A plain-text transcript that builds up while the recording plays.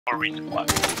Orange one.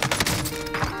 I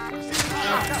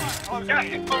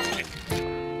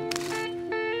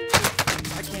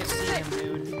can't see him,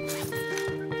 dude.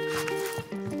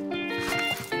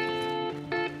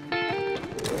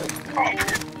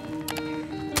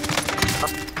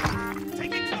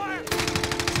 Taking fire!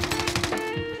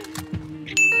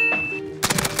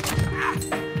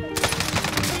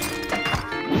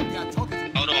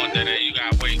 Hold on, Dede. You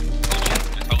gotta wait.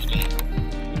 Hold on.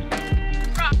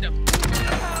 Drop them.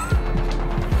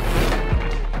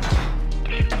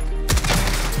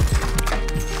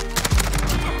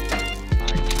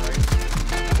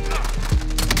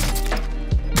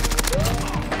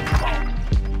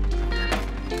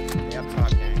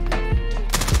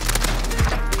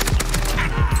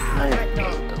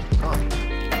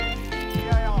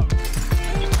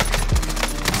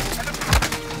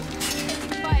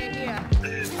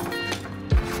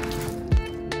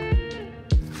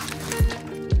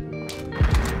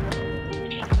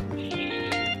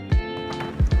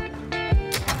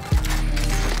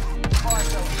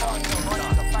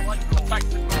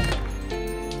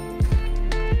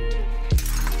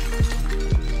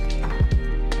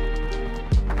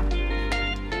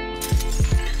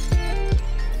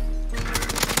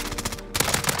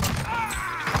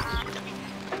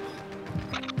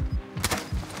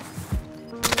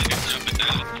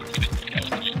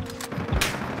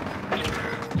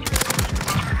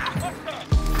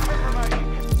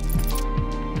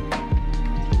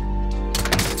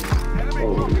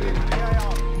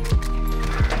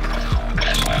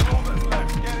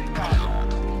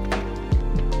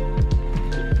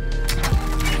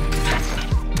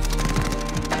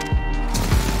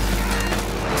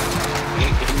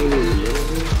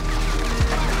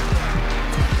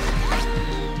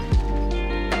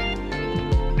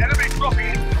 Enemy dropping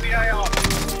into the AR.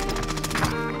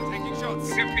 Taking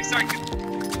shots. 50 seconds.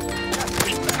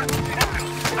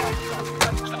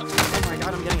 Oh my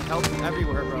god, I'm getting help from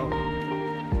everywhere, bro.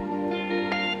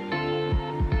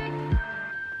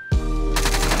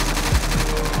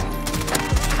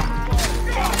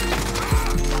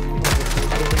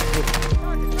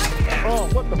 Oh,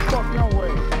 what the fuck? No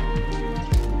way.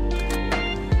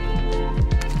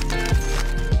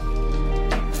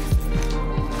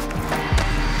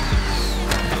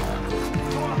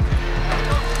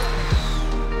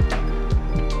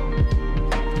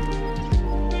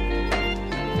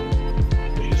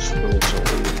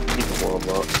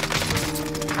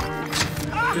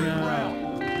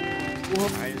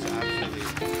 I just absolutely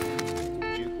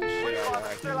juked the shit out of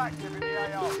that.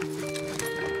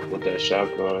 With that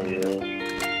shotgun, yeah.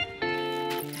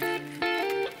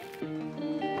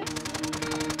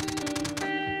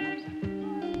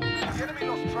 The enemy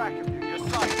lost track of you. You're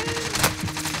safe.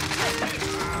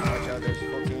 Watch out, there's a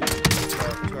full team. To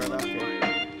our left here.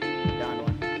 Down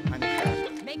one. Behind the shack.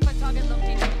 Make my target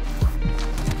location.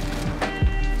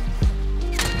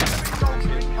 Enemy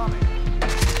soldier incoming.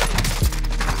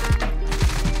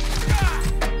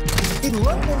 He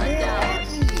looked at me.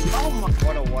 Oh my.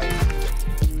 What a wipe.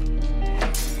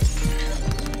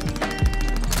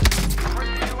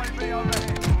 Friendly UAV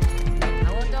overhead. I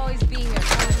won't always be here.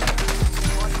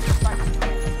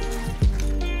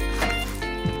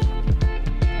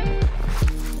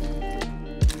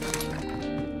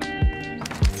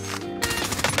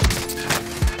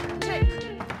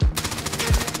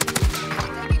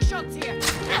 Taking shots here.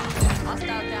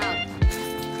 Hostile down.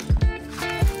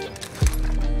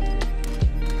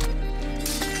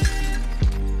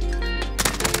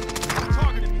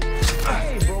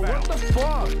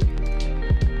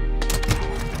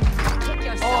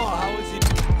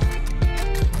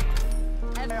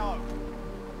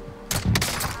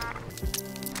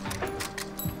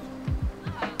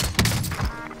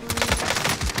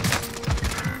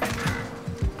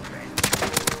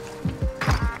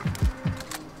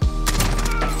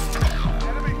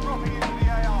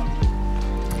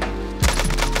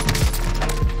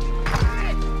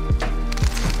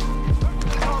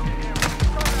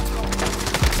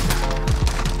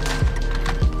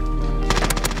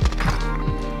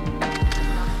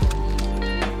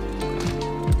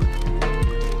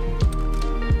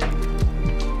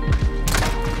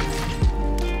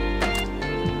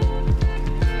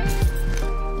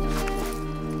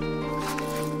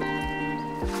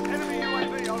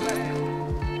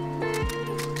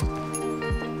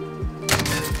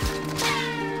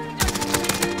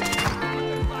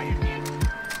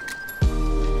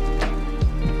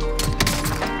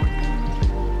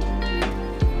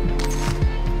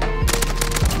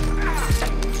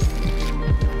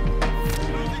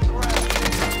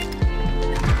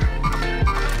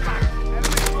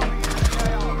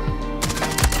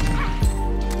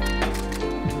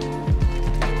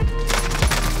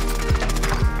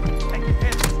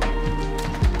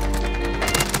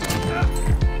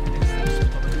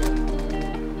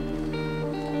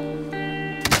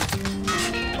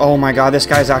 Oh my god, this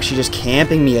guy's actually just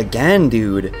camping me again,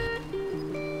 dude.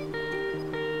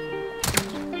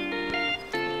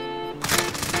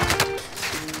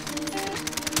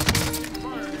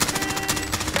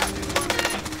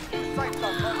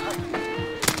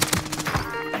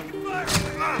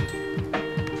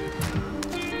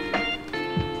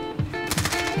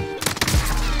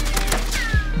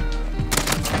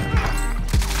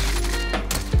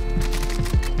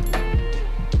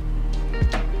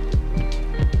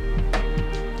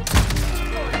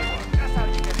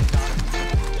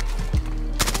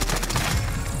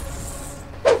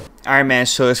 Alright man,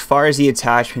 so as far as the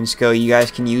attachments go, you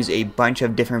guys can use a bunch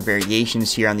of different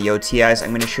variations here on the OTS. I'm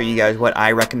going to show you guys what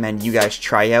I recommend you guys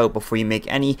try out before you make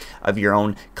any of your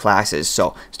own classes.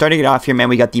 So starting it off here, man,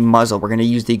 we got the muzzle. We're going to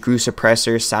use the Grew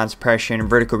Suppressor, Sound Suppression,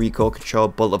 Vertical Recoil Control,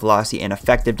 Bullet Velocity, and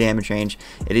Effective Damage Range.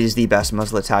 It is the best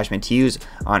muzzle attachment to use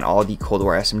on all the Cold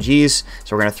War SMGs.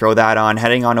 So we're going to throw that on.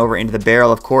 Heading on over into the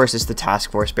barrel, of course, it's the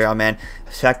Task Force barrel, man.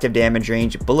 Effective Damage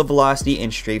Range, Bullet Velocity,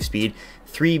 and Strafe Speed.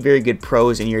 3 very good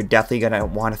pros, and you're definitely gonna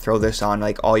want to throw this on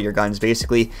like all your guns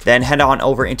basically. Then head on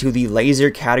over into the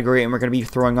laser category, and we're gonna be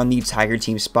throwing on the Tiger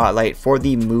Team Spotlight for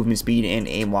the movement speed and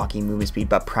aim walking movement speed,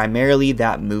 but primarily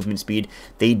that movement speed.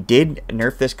 They did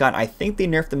nerf this gun. I think they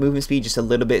nerfed the movement speed just a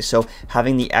little bit, so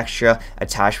having the extra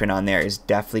attachment on there is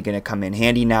definitely gonna come in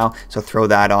handy now, so throw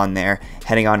that on there.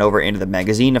 Heading on over into the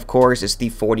magazine, of course, it's the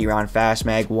 40 round fast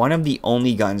mag. One of the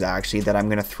only guns actually that I'm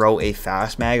gonna throw a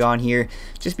fast mag on here,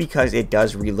 just because it does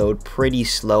reload pretty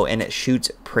slow and it shoots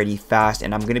pretty fast,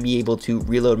 and I'm going to be able to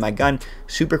reload my gun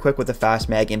super quick with a fast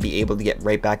mag and be able to get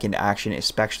right back into action,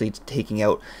 especially taking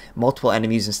out multiple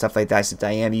enemies and stuff like that, since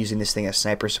I am using this thing as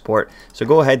sniper support. So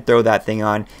go ahead, throw that thing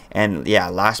on. And yeah,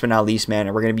 last but not least,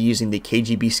 man, we're going to be using the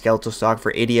KGB skeletal stock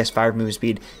for ADS fire movement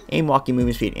speed, aim walking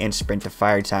movement speed, and sprint to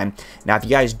fire time. Now if you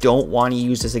guys don't want to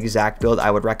use this exact build, I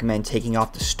would recommend taking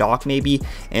off the stock maybe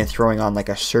and throwing on like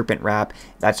a serpent wrap.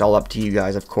 That's all up to you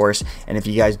guys, of course. And if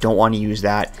you guys don't want to use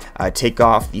that, take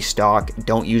off the stock,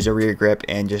 don't use a rear grip,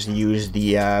 and just use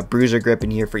the bruiser grip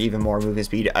in here for even more movement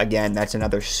speed. Again, that's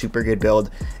another super good build.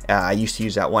 I used to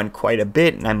use that one quite a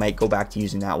bit, and I might go back to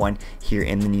using that one here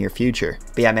in the near future.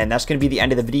 But yeah, man, that's going to be the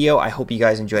end of the video. I hope you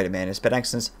guys enjoyed it, man. It's been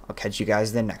excellent. I'll catch you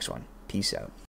guys in the next one. Peace out.